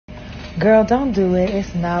Girl, don't do it.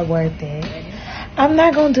 It's not worth it. I'm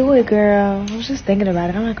not gonna do it, girl. I was just thinking about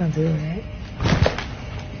it. I'm not gonna do it.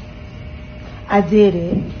 I did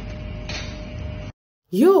it.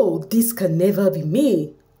 Yo, this can never be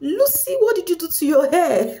me. Lucy, what did you do to your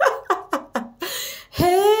hair?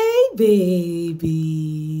 Hey, babies.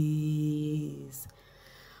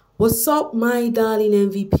 What's up, my darling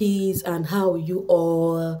MVPs, and how you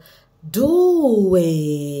all doing?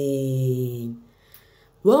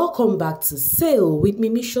 Welcome back to Sale with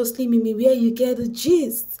Mimiciously Mimi, where you get the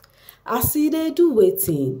gist. I see they do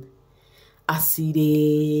waiting. I see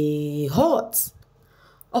they hot.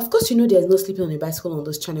 Of course, you know there's no sleeping on a bicycle on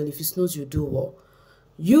this channel. If you snooze, you do well.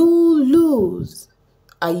 You lose.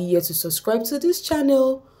 Are you here to subscribe to this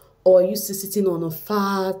channel, or are you still sitting on a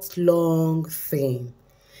fat, long thing?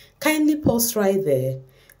 Kindly pause right there,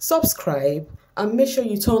 subscribe, and make sure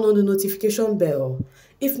you turn on the notification bell.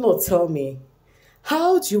 If not, tell me.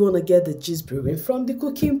 How do you want to get the gist brewing from the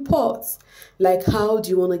cooking pot? Like, how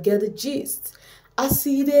do you want to get the gist? I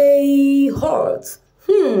see they hot.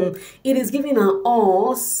 It is giving an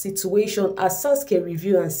us situation as Sasuke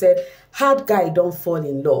reviewed and said, hard guy don't fall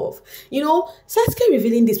in love. You know, Sasuke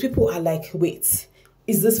revealing this, people are like, wait,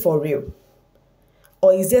 is this for real?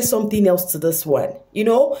 Or is there something else to this one? You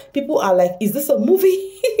know, people are like, is this a movie?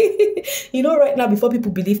 You know, right now, before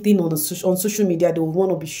people believe things on social media, they will want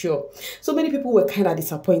to be sure. So many people were kind of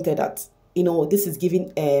disappointed that, you know, this is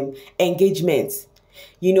giving engagement.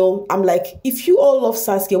 You know, I'm like, if you all love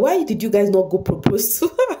Sasuke, why did you guys not go propose to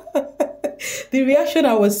her? The reaction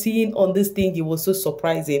I was seeing on this thing, it was so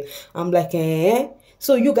surprising. I'm like,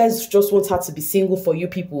 so you guys just want her to be single for you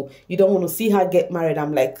people. You don't want to see her get married.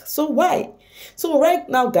 I'm like, so why? So right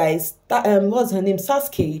now, guys, that what's her name?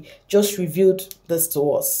 Sasuke just revealed this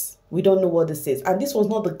to us. We don't know what this is. And this was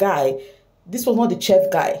not the guy. This was not the chef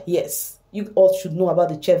guy. Yes. You all should know about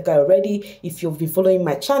the chef guy already if you've been following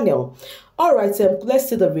my channel. All right, let's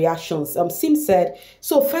see the reactions. Sim said,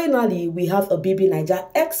 so finally, we have a bbnaija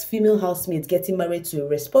ex-female housemate getting married to a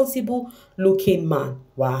responsible-looking man.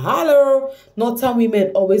 Wahala! Northern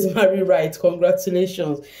women always marry right.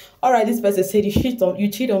 Congratulations. All right, this person said, you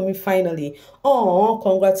cheat on me finally. Oh,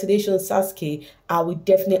 congratulations, Sasuke. I will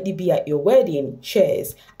definitely be at your wedding.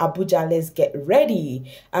 Cheers. Abuja, let's get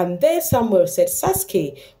ready. And then Samuel said,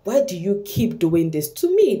 Sasuke, why do you keep doing this to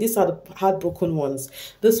me? These are the heartbroken ones.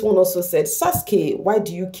 This one also said, Sasuke, why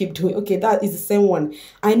do you keep doing? Okay, that is the same one.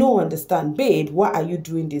 I know, understand. Babe, why are you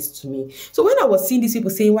doing this to me? So when I was seeing these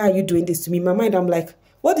people saying, why are you doing this to me? In my mind, I'm like,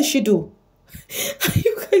 what did she do? Are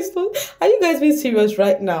you guys being serious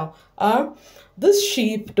right now? This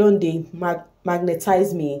sheep, don't they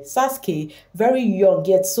magnetize me? Sasuke, very young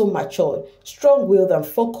yet so mature, strong-willed and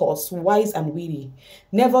focused, wise and witty,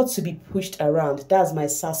 never to be pushed around. That's my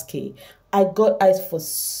Sasuke. I got eyes for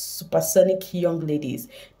supersonic young ladies.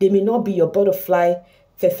 They may not be your butterfly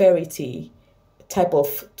feferity type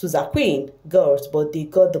of Queen girls, but they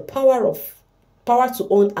got the power to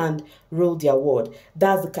own and rule their world.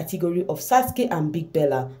 That's the category of Sasuke and Big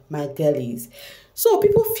Bella, my girlies. So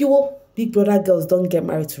people feel Big Brother girls don't get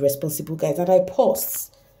married to responsible guys, and I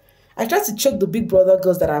paused. I tried to check the Big Brother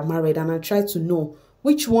girls that are married, and I tried to know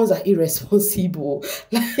which ones are irresponsible.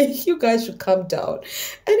 Like, you guys should calm down.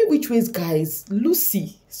 Any which ways, guys,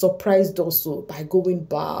 Lucy surprised also by going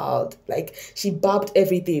bald. Like, she barbed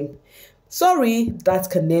everything. Sorry, that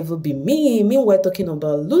can never be me. Meanwhile, talking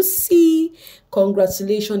about Lucy,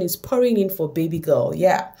 congratulations is pouring in for baby girl.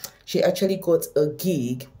 Yeah, she actually got a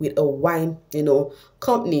gig with a wine,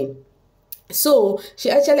 company. So she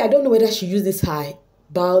actually, I don't know whether she used this high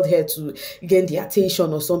bald hair to gain the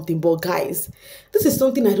attention or something, but guys, this is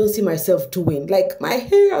something I don't see myself doing. Like, my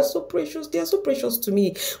hair are so precious, they are so precious to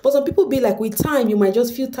me, but some people be like, with time you might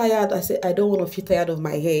just feel tired. I say, I don't want to feel tired of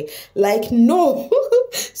my hair. Like, no.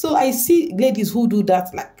 So I see ladies who do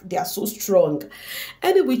that, like, they are so strong.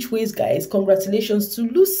 Any which ways, guys, congratulations to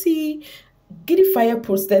Lucy. Giddy Fire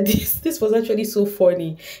posted this was actually so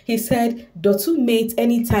funny. He said, Dotu mate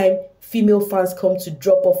anytime female fans come to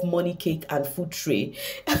drop off money cake and food tray.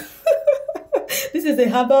 This is a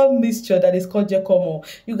herbal mixture that is called Jekomo.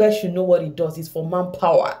 You guys should know what it does. It's for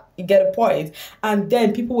manpower. You get a point? And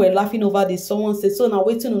then people were laughing over this. Someone said, so now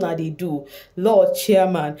waiting on how they do. Lord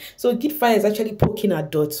Chairman. So Gidfire is actually poking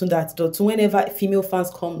at Dotun that Dotun, whenever female fans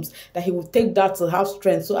comes, that he will take that to have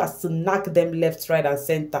strength so as to knock them left, right, and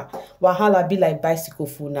center. Wahala be like bicycle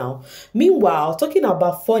fool now. Meanwhile, talking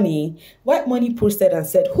about funny, White Money posted and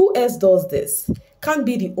said, who else does this? can't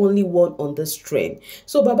be the only one on this trend.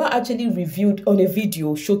 So Baba actually reviewed on a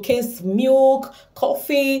video, showcased milk,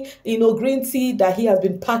 coffee, green tea that he has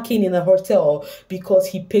been packing in a hotel because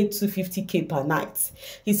he paid 250K per night.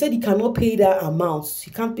 He said he cannot pay that amount.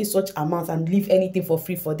 He can't pay such amounts and leave anything for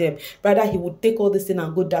free for them. Rather, he would take all this thing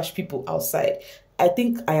and go dash people outside. I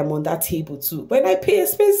think I am on that table too. When I pay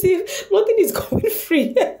expensive, nothing is going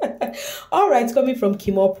free. All right, coming from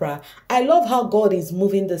Kimopra. I love how God is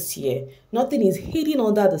moving this year. Nothing is hidden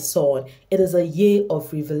under the sun. It is a year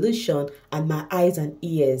of revelation and my eyes and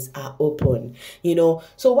ears are open.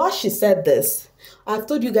 So while she said this, I've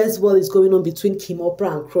told you guys what is going on between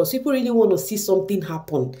Kimopra and Cross. People really want to see something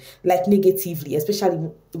happen, like negatively, especially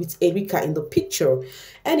with Erika in the picture.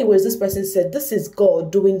 Anyways, this person said, this is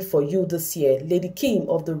God doing for you this year. Lady Kim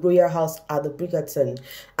of the Royal House at the Brigaton.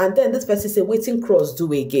 And then this person said, waiting Cross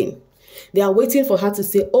do again. They are waiting for her to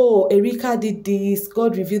say, oh, Erika did this.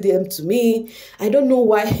 God revealed them to me. I don't know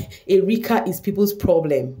why Erika is people's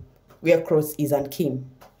problem, where Cross is and Kim.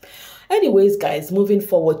 Anyways, guys, moving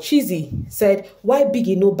forward, Cheesy said, why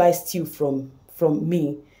Biggie no buy stew from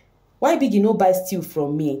me? Why Biggie no buy stew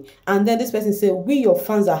from me? And then this person said, we your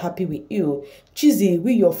fans are happy with you. Cheesy,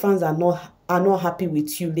 we your fans are not happy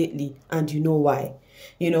with you lately, and you know why.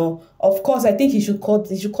 Of course, I think he should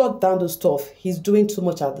cut down the stuff. He's doing too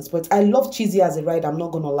much at this point. I love Cheesy as a rider, I'm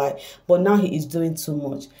not gonna lie, but now he is doing too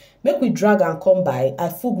much. Make we drag and come by. I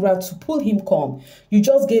full ground to pull him come. You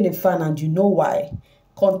just gain a fan, and you know why.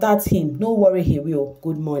 Contact him. No worry, he will.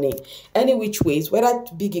 Good morning. Any which ways, whether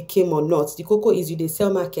Biggie came or not, the cocoa is you they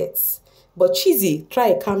sell markets. But Cheesy,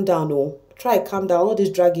 try calm down, oh. Try calm down. All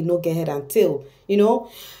this dragging, no get head and tail.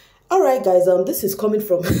 All right, guys. This is coming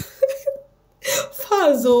from fans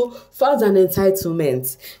and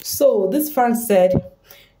entitlement. So this fan said,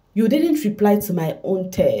 you didn't reply to my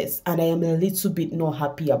own tears, and I am a little bit not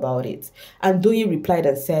happy about it. And Doyin replied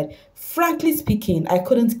and said, frankly speaking, I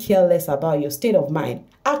couldn't care less about your state of mind.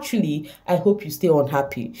 Actually, I hope you stay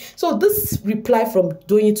unhappy. So this reply from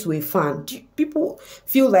Doyin to a fan, people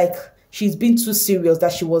feel like she's been too serious,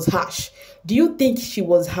 that she was harsh. Do you think she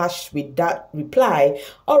was harsh with that reply?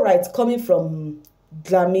 All right, coming from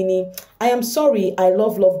Dlamini, I am sorry. I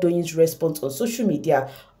love Doyin's response on social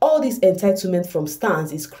media. All this entitlement from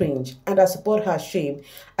stans is cringe, and I support her shame.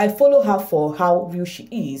 I follow her for how real she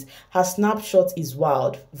is. Her snapshot is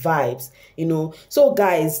wild vibes, So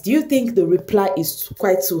guys, do you think the reply is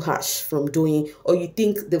quite too harsh from Doyin, or you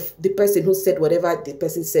think the person who said whatever the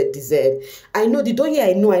person said deserved? I know the Doyin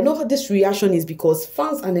I know how this reaction is because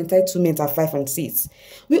fans and entitlement are 5 and 6.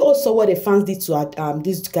 We all saw what the fans did to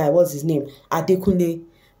this guy, what's his name? Adekunle.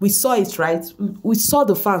 We saw it, right? We saw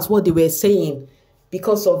the fans, what they were saying.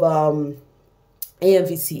 Because of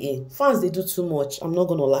AMVCA. Fans, they do too much. I'm not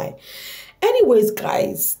going to lie. Anyways,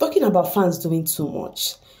 guys, talking about fans doing too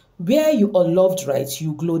much. Where you are loved, right,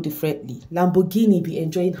 you glow differently. Lamborghini be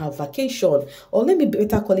enjoying her vacation. Or let me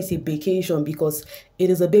better call it a vacation because it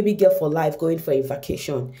is a baby girl for life going for a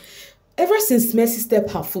vacation. Ever since Mercy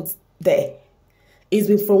stepped her foot there, it's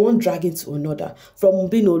been from one dragging to another, from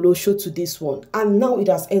being Olosho to this one. And now it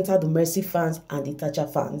has entered the Mercy fans and the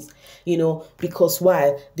Tacha fans, because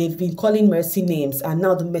why? They've been calling Mercy names, and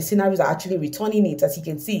now the mercenaries are actually returning it. As you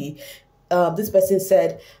can see, this person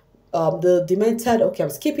said, the demented, okay, I'm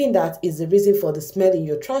skipping that, is the reason for the smell in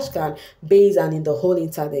your trash can, base, and in the whole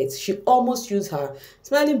internet. She almost used her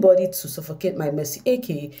smelling body to suffocate my Mercy,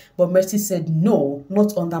 aka, but Mercy said, no,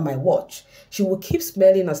 not under my watch. She will keep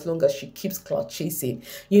smelling as long as she keeps cloud chasing,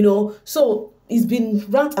 So it's been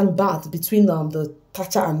rant and bath between the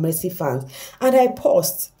Tacha and Mercy fans. And I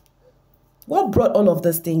paused. What brought all of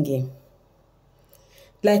this thinking?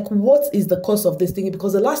 Like, what is the cause of this thing?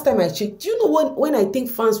 Because the last time I checked, do you know when I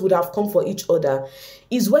think fans would have come for each other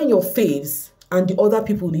is when your faves and the other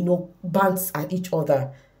people, bants at each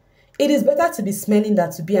other. It is better to be smelling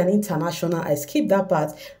than to be an international. I skip that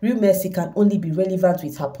part. Real Mercy can only be relevant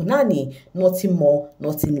with her punani, nothing more,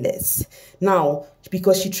 nothing less. Now,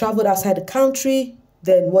 because she traveled outside the country,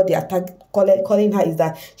 then what they are calling her is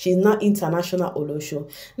that she's not international Olosho.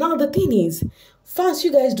 Now, the thing is, fans,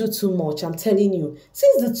 you guys do too much, I'm telling you.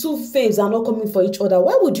 Since the two faves are not coming for each other,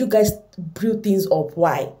 why would you guys build things up?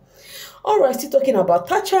 Why? Alright, still talking about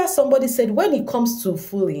Tacha. Somebody said when it comes to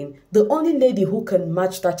fooling, the only lady who can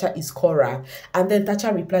match Tacha is Cora. And then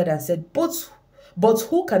Tacha replied and said, but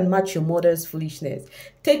who can match your mother's foolishness?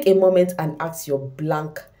 Take a moment and ask your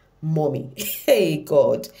blank mommy. Hey,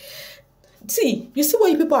 God. See, you see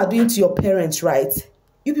what you people are doing to your parents, right?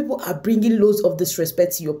 You people are bringing loads of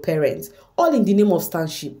disrespect to your parents, all in the name of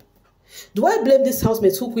stanship. Do I blame these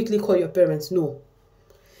housemates who quickly call your parents? No.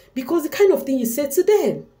 Because the kind of thing you said to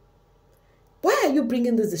them. Why are you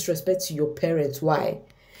bringing this disrespect to your parents? Why?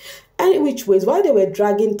 Any which ways, while they were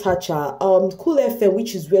dragging Tacha, Cool FM,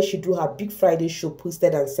 which is where she do her Big Friday show,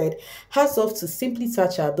 posted and said, hats off to Simply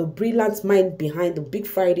Tacha, the brilliant mind behind the Big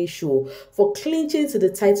Friday show, for clinching to the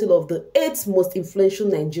title of the 8th most influential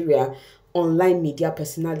Nigeria online media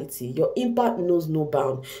personality. Your impact knows no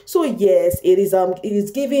bound. So yes, it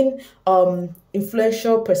is giving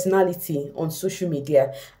influential personality on social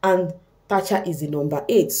media, and Tacha is the number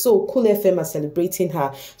 8. So Cool FM are celebrating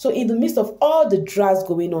her. So in the midst of all the drags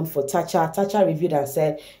going on for Tacha, Tacha reviewed and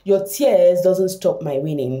said, your tears doesn't stop my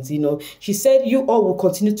winnings. You know, she said you all will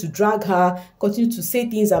continue to drag her, continue to say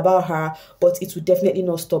things about her, but it will definitely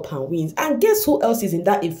not stop her wins. And guess who else is in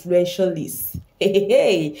that influential list?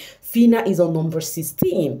 Hey, Phyna is on number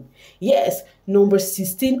 16. Yes, number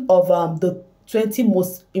 16 of the 20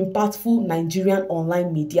 most impactful Nigerian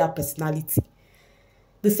online media personality.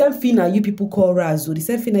 The same Phyna you people call Razo, the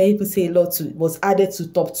same Phyna you people say a lot to, was added to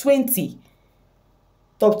top 20.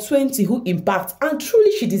 Top 20 who impact, and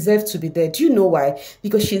truly she deserves to be there. Do you know why?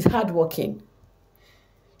 Because she's hardworking.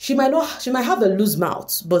 She might have a loose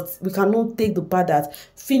mouth, but we cannot take the part that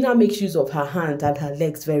Phyna makes use of her hand and her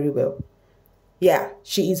legs very well. Yeah,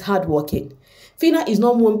 she is hardworking. Phyna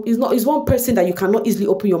is one person that you cannot easily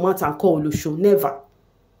open your mouth and call Olusho. Never.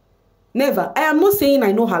 Never. I am not saying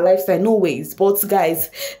I know her lifestyle, no ways. But guys,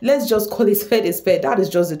 let's just call it spade a spade. That is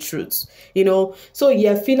just the truth, you know. So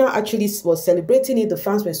yeah, Phyna actually was celebrating it. The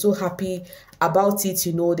fans were so happy about it,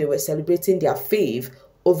 you know. They were celebrating their fave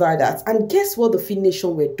over that. And guess what the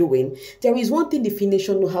bbnation were doing? There is one thing the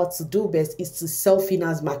bbnation know how to do best, is to sell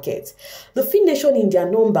Phyna's market. The bbnation in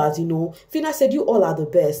their numbers, you know, Phyna said you all are the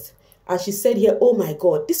best. And she said here, oh my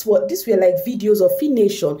God, this were like videos of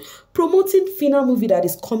bbnation promoting Phyna movie that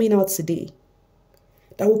is coming out today,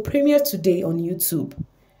 that will premiere today on YouTube.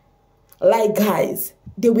 Like guys,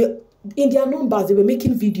 they were in their numbers, they were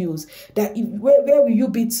making videos that where will you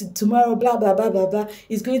be tomorrow, blah blah blah blah blah,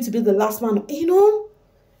 is going to be the last one, you know,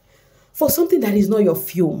 for something that is not your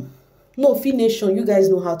film. No, bbnation, you guys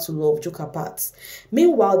know how to love, joke apart.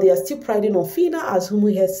 Meanwhile, they are still priding on Phyna, as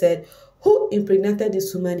Humu has said, who impregnated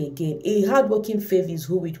this woman again. A hardworking fave is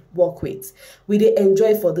who we work with. We dey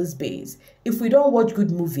enjoy for this base. If we don't watch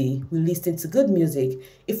good movie, we listen to good music.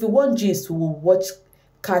 If we want gist, we will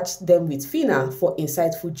catch them with Phyna for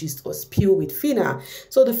insightful gist or spill with Phyna.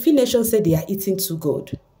 So the bbnation said they are eating too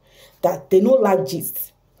good, that they no like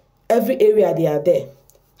gist. Every area they are there.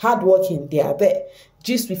 Hardworking, they are there.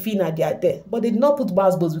 Gist with Phyna, they are there. But they did not put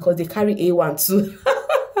Basbos because they carry A1 too.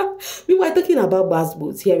 We were talking about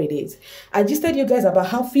Basbos. Here it is. I just told you guys about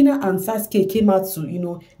how Phyna and Sasuke came out to, you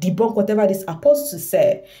know, debunk whatever this supposed to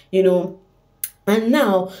say, you know. And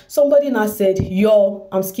now somebody now said, yo,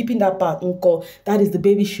 I'm skipping that part, uncle. That is the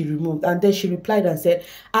baby she removed. And then she replied and said,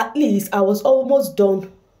 at least I was almost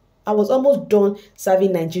done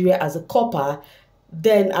serving Nigeria as a copper,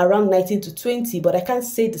 then around 19 to 20, but I can't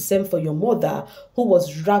say the same for your mother, who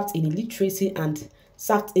was wrapped in illiteracy and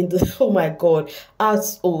sacked in the, oh my God,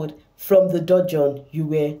 household from the dungeon you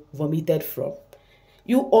were vomited from.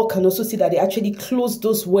 You all can also see that they actually closed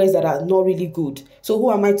those words that are not really good. So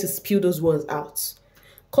who am I to spill those words out?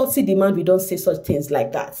 Courtesy demand we don't say such things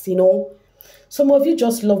like that, you know. Some of you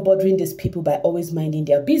just love bothering these people by always minding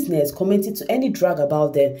their business, commenting to any drag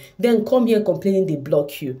about them, then come here complaining they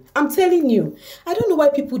block you. I'm telling you, I don't know why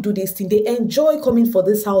people do this thing. They enjoy coming for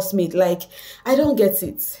this housemate. Like, I don't get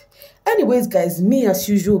it. Anyways, guys, me as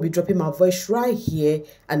usual will be dropping my voice right here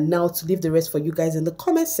and now to leave the rest for you guys in the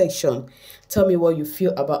comment section. Tell me what you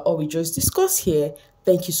feel about all we just discussed here.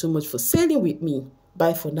 Thank you so much for sailing with me.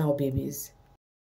 Bye for now, babies.